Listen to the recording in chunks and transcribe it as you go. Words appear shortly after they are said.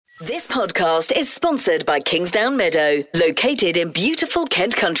This podcast is sponsored by Kingsdown Meadow, located in beautiful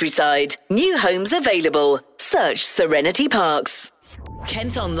Kent countryside. New homes available. Search Serenity Parks.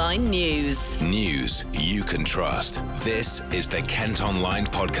 Kent Online News. News you can trust. This is the Kent Online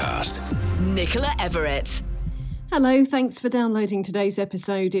Podcast. Nicola Everett. Hello, thanks for downloading today's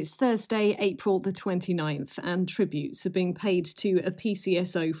episode. It's Thursday, April the 29th, and tributes are being paid to a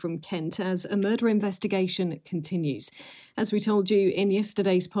PCSO from Kent as a murder investigation continues. As we told you in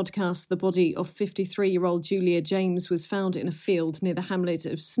yesterday's podcast, the body of 53-year-old Julia James was found in a field near the hamlet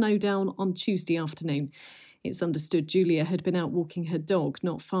of Snowdown on Tuesday afternoon. It's understood Julia had been out walking her dog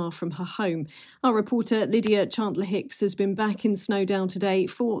not far from her home. Our reporter Lydia Chandler-Hicks has been back in Snowdown today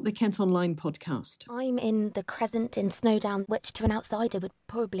for the Kent Online podcast. I'm in the Crescent in Snowdown, which to an outsider would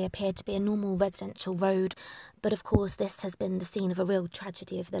probably appear to be a normal residential road. But of course, this has been the scene of a real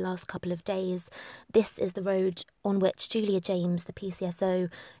tragedy over the last couple of days. This is the road on which Julia James, the PCSO,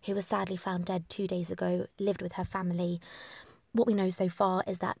 who was sadly found dead 2 days ago, lived with her family. What we know so far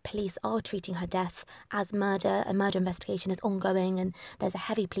is that police are treating her death as murder. A murder investigation is ongoing and there's a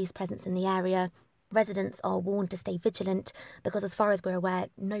heavy police presence in the area. Residents are warned to stay vigilant because, as far as we're aware,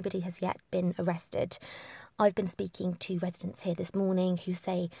 nobody has yet been arrested. I've been speaking to residents here this morning who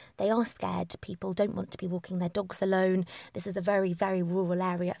say they are scared. People don't want to be walking their dogs alone. This is a very, very rural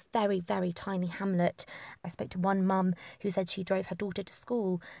area, very, very tiny hamlet. I spoke to one mum who said she drove her daughter to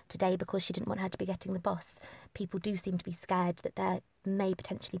school today because she didn't want her to be getting the bus. People do seem to be scared that there may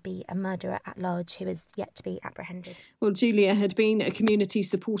potentially be a murderer at large who is yet to be apprehended. Well, Julia had been a community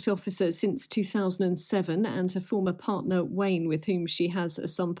support officer since 2007, and her former partner, Wayne, with whom she has a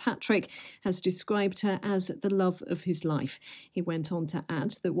son, Patrick, has described her as the love of his life. He went on to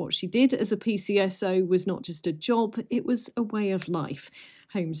add that what she did as a PCSO was not just a job, it was a way of life.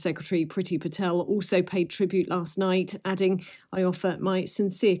 Home Secretary Priti Patel also paid tribute last night, adding, "I offer my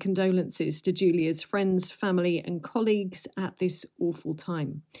sincere condolences to Julia's friends, family and colleagues at this awful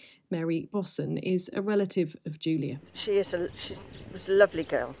time." Mary Bosson is a relative of Julia. She was a lovely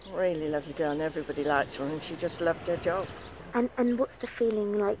girl, really lovely girl, and everybody liked her, and she just loved her job. And what's the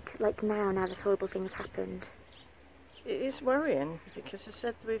feeling like now this horrible thing's happened? It is worrying because I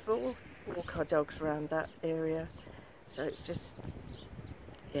said we've all walk our dogs around that area, so it's just,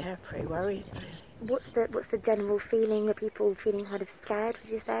 yeah, pretty worried, really. What's the general feeling? Are people feeling kind of scared,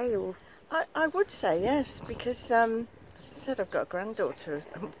 would you say? Or I would say yes, because as I said, I've got a granddaughter,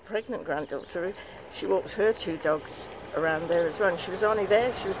 a pregnant granddaughter. She walks her two dogs around there as well, and she was only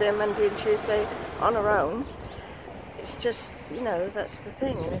there. She was there Monday and Tuesday on her own. It's just, that's the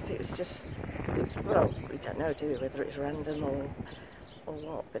thing. And if it was just, well, we don't know, do we, whether it's random or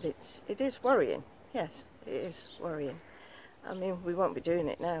what. But it is worrying. Yes, it is worrying. I mean, we won't be doing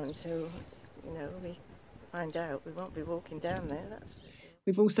it now until, we find out. We won't be walking down there, that's for sure.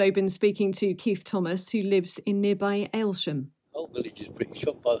 We've also been speaking to Keith Thomas, who lives in nearby Aylsham. The whole village is pretty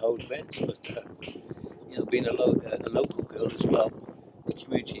shocked by the whole event, but, being a local girl as well, the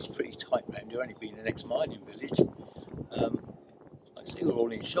community is pretty tight round here, only being an ex-mining village. Like I say, we're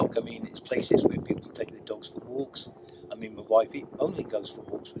all in shock. I mean, it's places where people take their dogs for walks. I mean, my wife only goes for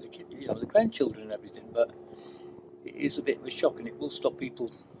walks with the kids, the grandchildren and everything, but it is a bit of a shock, and it will stop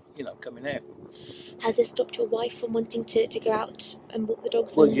people, coming out. has this stopped your wife from wanting to go out and walk the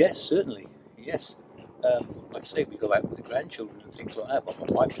dogs? Well, yes, certainly, yes. Like I say, we go out with the grandchildren and things like that, but my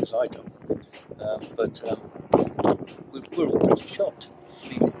wife does, I don't. We're all pretty shocked. I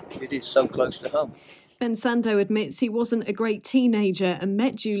mean, it is so close to home. Ben Sando admits he wasn't a great teenager and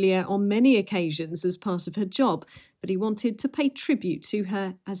met Julia on many occasions as part of her job, but he wanted to pay tribute to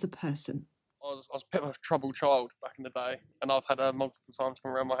her as a person. I was a bit of a troubled child back in the day, and I've had her multiple times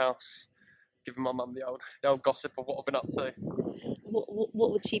come around my house, giving my mum the old gossip of what I've been up to.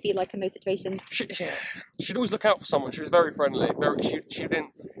 What would she be like in those situations? She'd always look out for someone. She was very friendly. She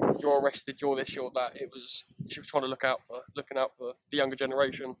didn't, "You're arrested, you're this, you're that." She was trying to looking out for the younger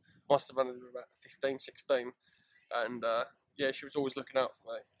generation. Must have been about 15, 16, and she was always looking out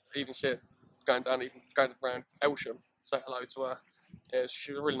for me. I even see her going around Aylsham, say hello to her. Yeah,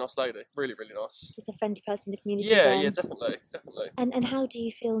 she was a really nice lady, really, really nice. Just a friendly person in the community. Yeah, then. yeah, definitely. And how do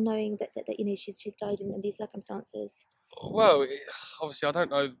you feel knowing that she's died in these circumstances? Well, obviously, I don't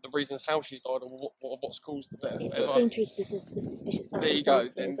know the reasons how she's died or what's caused the death. It's being treated as suspicious. There you go.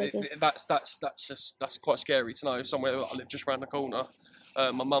 That's quite scary to know. Somewhere that I live just round the corner.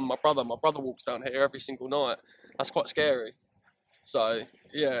 My brother walks down here every single night. That's quite scary. So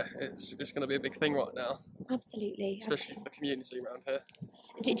yeah, it's going to be a big thing right now. Absolutely. Especially for the community around here.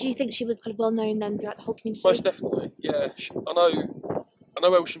 Do you think she was kind of well known then throughout the whole community? Most definitely. Yeah, I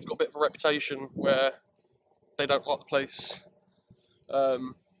know Elsham's got a bit of a reputation where they don't like the police.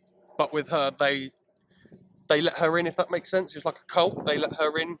 but with her, they let her in, if that makes sense. It was like a cult. They let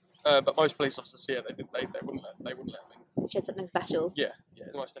her in, but most police officers, they wouldn't let them in. She had something special. Yeah,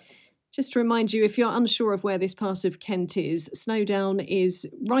 most definitely. Just to remind you, if you're unsure of where this part of Kent is, Snowdown is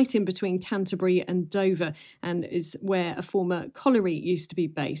right in between Canterbury and Dover and is where a former colliery used to be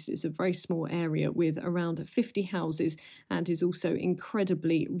based. It's a very small area with around 50 houses and is also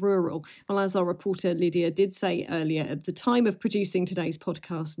incredibly rural. Well, as our reporter Lydia did say earlier, at the time of producing today's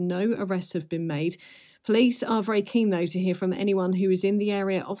podcast, no arrests have been made. Police are very keen, though, to hear from anyone who is in the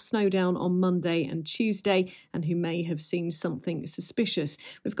area of Snowdown on Monday and Tuesday and who may have seen something suspicious.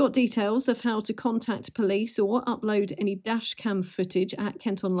 We've got details of how to contact police or upload any dash cam footage at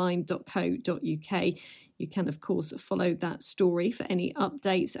kentonline.co.uk. You can, of course, follow that story for any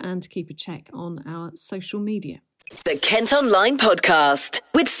updates and keep a check on our social media. The Kent Online Podcast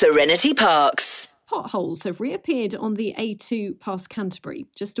with Serenity Parks. Potholes have reappeared on the A2 past Canterbury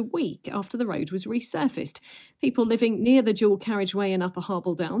just a week after the road was resurfaced. People living near the dual carriageway in Upper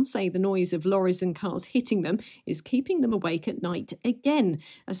Harbledown say the noise of lorries and cars hitting them is keeping them awake at night again.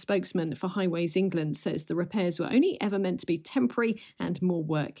 A spokesman for Highways England says the repairs were only ever meant to be temporary and more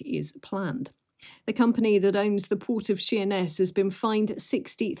work is planned. The company that owns the Port of Sheerness has been fined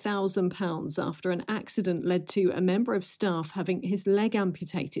 £60,000 after an accident led to a member of staff having his leg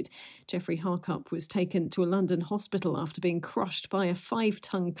amputated. Jeffrey Harkup was taken to a London hospital after being crushed by a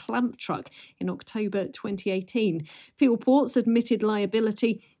 5-ton clamp truck in October 2018. Peel Ports admitted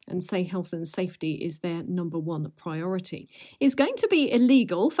liability and say health and safety is their number one priority. It's going to be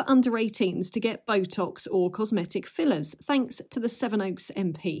illegal for under 18s to get Botox or cosmetic fillers, thanks to the Sevenoaks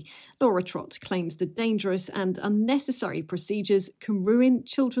MP. Laura Trott claims the dangerous and unnecessary procedures can ruin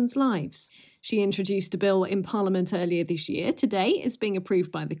children's lives. She introduced a bill in Parliament earlier this year. Today it's being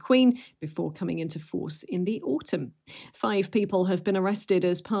approved by the Queen before coming into force in the autumn. 5 people have been arrested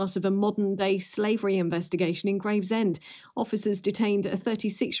as part of a modern-day slavery investigation in Gravesend. Officers detained a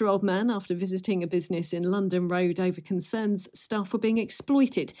 36-year-old man after visiting a business in London Road over concerns staff were being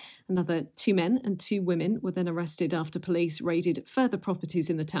exploited. Another 2 men and 2 women were then arrested after police raided further properties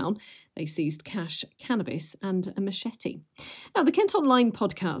in the town. They seized cash, cannabis and a machete. Now, the Kent Online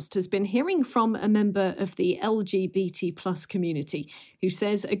podcast has been hearing from a member of the LGBT plus community who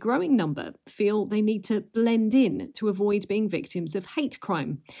says a growing number feel they need to blend in to avoid being victims of hate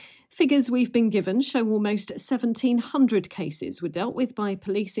crime. Figures we've been given show almost 1,700 cases were dealt with by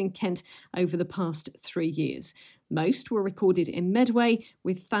police in Kent over the past 3 years. Most were recorded in Medway,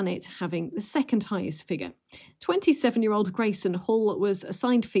 with Thanet having the second highest figure. 27-year-old Grayson Hall was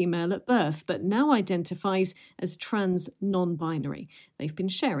assigned female at birth, but now identifies as trans non-binary. They've been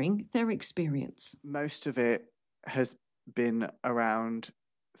sharing their experience. Most of it has been around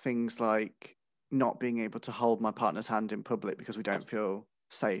things like not being able to hold my partner's hand in public because we don't feel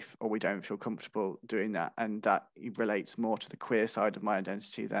safe or we don't feel comfortable doing that, and that relates more to the queer side of my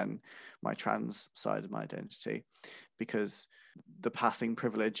identity than my trans side of my identity, because the passing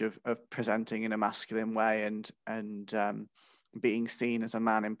privilege of presenting in a masculine way and being seen as a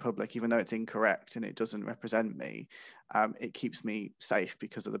man in public, even though it's incorrect and it doesn't represent me, it keeps me safe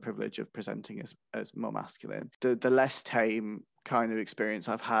because of the privilege of presenting as more masculine. The less tame kind of experience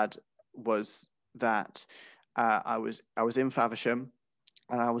I've had was that I was in Faversham,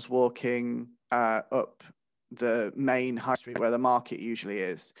 and I was walking up the main high street where the market usually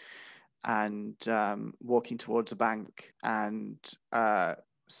is, and walking towards a bank, and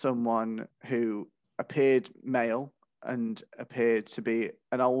someone who appeared male and appeared to be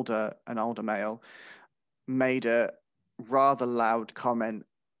an older male made a rather loud comment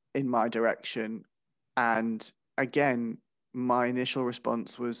in my direction. And again, my initial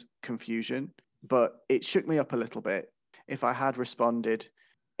response was confusion, but it shook me up a little bit. If I had responded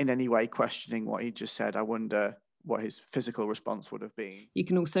in any way questioning what he just said, I wonder what his physical response would have been. You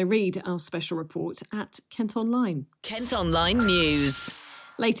can also read our special report at Kent Online. Kent Online News.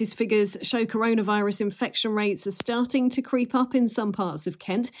 Latest figures show coronavirus infection rates are starting to creep up in some parts of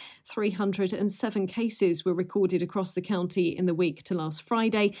Kent. 307 cases were recorded across the county in the week to last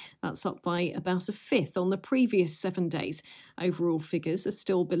Friday. That's up by about a fifth on the previous 7 days. Overall figures are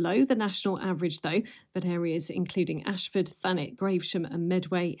still below the national average, though, but areas including Ashford, Thanet, Gravesham and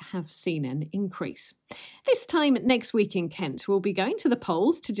Medway have seen an increase. This time next week in Kent, we'll be going to the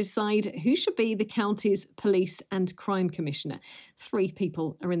polls to decide who should be the county's police and crime commissioner. 3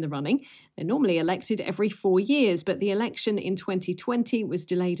 people are in the running. They're normally elected every 4 years, but the election in 2020 was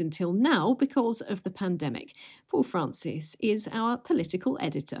delayed until now because of the pandemic. Paul Francis is our political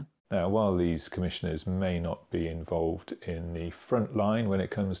editor. Now, while these commissioners may not be involved in the front line when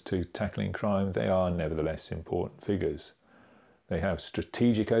it comes to tackling crime, they are nevertheless important figures. They have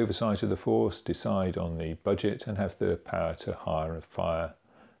strategic oversight of the force, decide on the budget, and have the power to hire and fire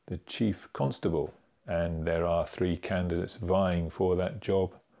the chief constable. And there are 3 candidates vying for that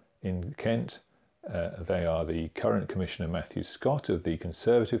job in Kent. They are the current Commissioner Matthew Scott of the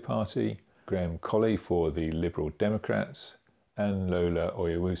Conservative Party, Graham Colley for the Liberal Democrats, and Lola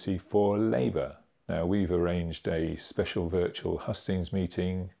Oyewusi for Labour. Now, we've arranged a special virtual hustings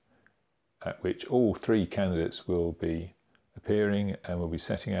meeting at which all 3 candidates will be appearing and will be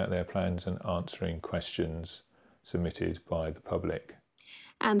setting out their plans and answering questions submitted by the public.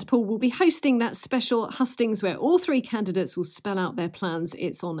 And Paul will be hosting that special hustings where all 3 candidates will spell out their plans.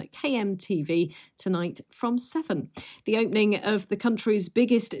 It's on KMTV tonight from 7. The opening of the country's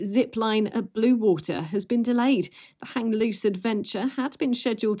biggest zip line at Bluewater has been delayed. The Hang Loose adventure had been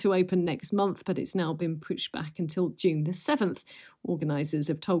scheduled to open next month, but it's now been pushed back until June the 7th. Organisers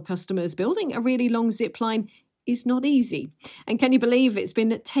have told customers building a really long zip line is not easy. And can you believe it's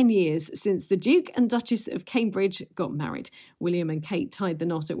been 10 years since the Duke and Duchess of Cambridge got married? William and Kate tied the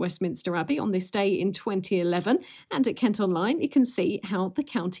knot at Westminster Abbey on this day in 2011. And at Kent Online, you can see how the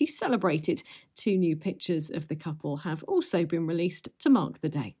county celebrated. 2 new pictures of the couple have also been released to mark the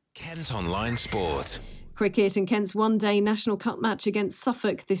day. Kent Online Sport. Cricket and Kent's one-day National Cup match against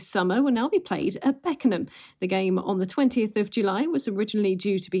Suffolk this summer will now be played at Beckenham. The game on the 20th of July was originally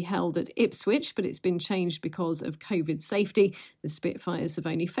due to be held at Ipswich, but it's been changed because of COVID safety. The Spitfires have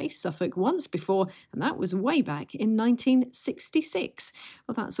only faced Suffolk once before, and that was way back in 1966.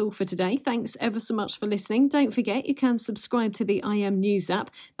 Well, that's all for today. Thanks ever so much for listening. Don't forget you can subscribe to the IM News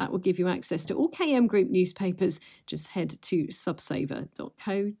app. That will give you access to all KM Group newspapers. Just head to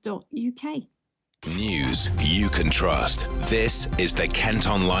subsaver.co.uk. News you can trust. This is the Kent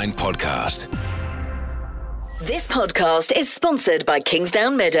Online Podcast. This podcast is sponsored by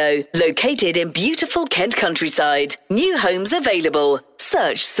Kingsdown Meadow, located in beautiful Kent countryside. New homes available.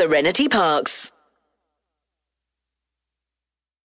 Search Serenity Parks.